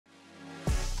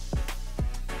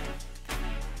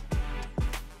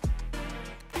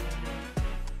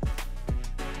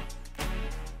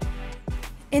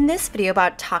In this video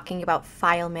about talking about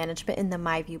file management in the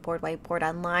myViewBoard Whiteboard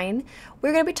Online,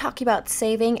 we're going to be talking about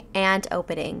saving and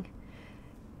opening.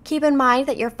 Keep in mind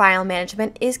that your file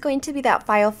management is going to be that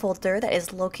file folder that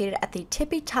is located at the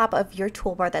tippy top of your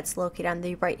toolbar that's located on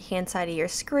the right hand side of your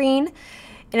screen,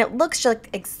 and it looks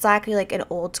exactly like an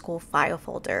old school file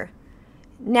folder.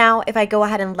 Now, if I go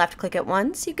ahead and left click it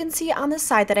once, you can see on the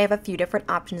side that I have a few different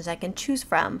options I can choose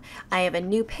from. I have a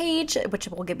new page, which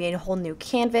will give me a whole new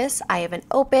canvas. I have an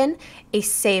open, a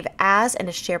save as, and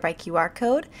a share by QR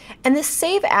code. And this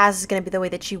save as is going to be the way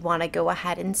that you want to go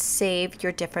ahead and save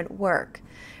your different work.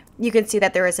 You can see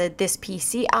that there is a this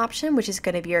PC option, which is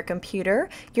going to be your computer,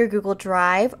 your Google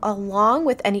Drive, along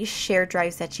with any shared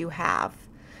drives that you have.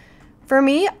 For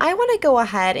me, I want to go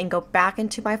ahead and go back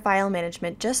into my file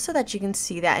management just so that you can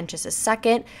see that in just a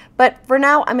second. But for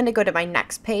now, I'm going to go to my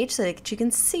next page so that you can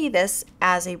see this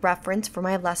as a reference for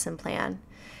my lesson plan.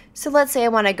 So let's say I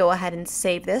want to go ahead and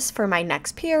save this for my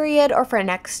next period or for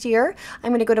next year.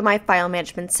 I'm going to go to my file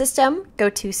management system, go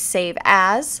to Save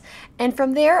As, and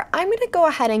from there, I'm going to go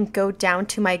ahead and go down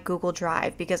to my Google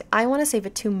Drive because I want to save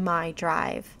it to my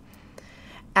drive.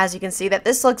 As you can see that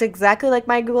this looks exactly like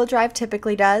my Google Drive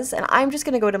typically does, and I'm just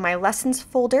going to go to my lessons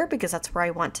folder because that's where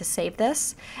I want to save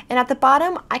this. And at the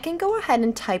bottom, I can go ahead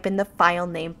and type in the file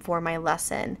name for my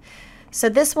lesson. So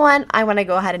this one, I want to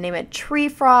go ahead and name it Tree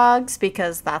Frogs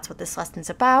because that's what this lesson's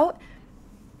about.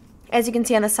 As you can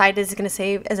see on the side, this is going to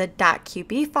save as a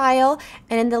 .qb file,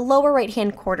 and in the lower right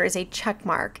hand corner is a check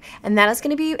mark, and that is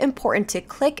going to be important to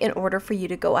click in order for you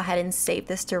to go ahead and save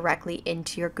this directly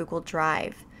into your Google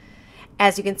Drive.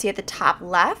 As you can see at the top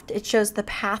left, it shows the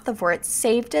path of where it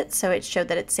saved it, so it showed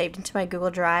that it's saved into my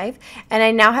Google Drive, and I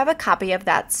now have a copy of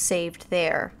that saved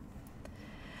there.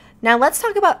 Now let's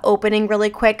talk about opening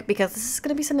really quick because this is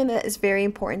going to be something that is very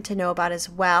important to know about as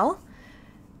well.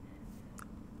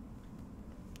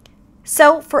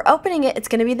 So for opening it, it's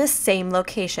going to be the same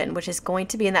location, which is going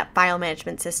to be in that file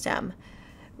management system.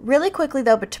 Really quickly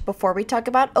though, but before we talk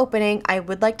about opening, I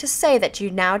would like to say that you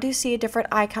now do see a different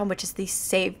icon, which is the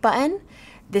Save button.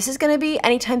 This is going to be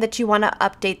anytime that you want to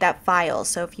update that file.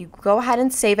 So if you go ahead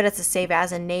and save it as a save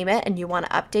as and name it and you want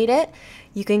to update it,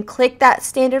 you can click that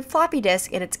standard floppy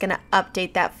disk and it's going to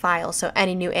update that file. So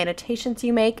any new annotations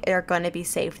you make are going to be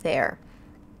saved there.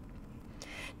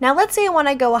 Now let's say I want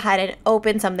to go ahead and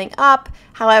open something up.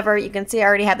 However, you can see I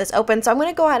already have this open, so I'm going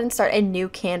to go ahead and start a new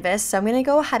canvas. So I'm going to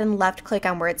go ahead and left click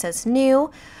on where it says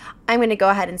new. I'm going to go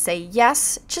ahead and say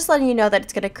yes, just letting you know that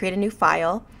it's going to create a new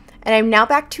file. And I'm now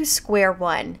back to square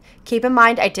one. Keep in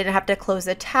mind I didn't have to close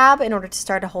the tab in order to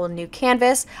start a whole new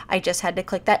canvas. I just had to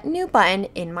click that new button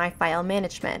in my file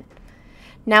management.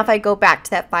 Now if I go back to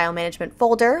that file management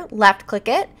folder, left click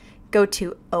it, go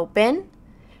to open.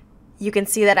 You can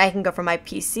see that I can go from my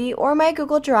PC or my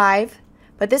Google Drive,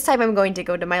 but this time I'm going to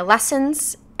go to my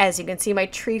lessons. As you can see, my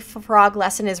tree frog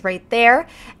lesson is right there,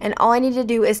 and all I need to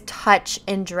do is touch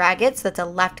and drag it. So that's a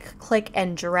left click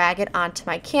and drag it onto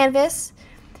my canvas.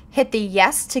 Hit the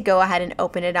yes to go ahead and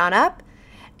open it on up,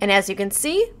 and as you can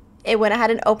see, it went ahead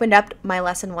and opened up my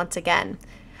lesson once again.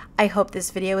 I hope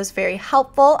this video was very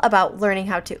helpful about learning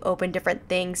how to open different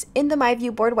things in the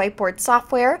myViewBoard Whiteboard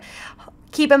software.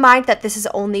 Keep in mind that this is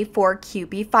only for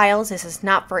QB files. This is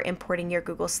not for importing your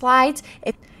Google Slides.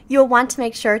 You'll want to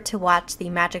make sure to watch the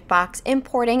magic box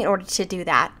importing in order to do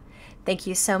that. Thank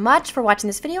you so much for watching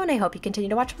this video, and I hope you continue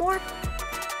to watch more.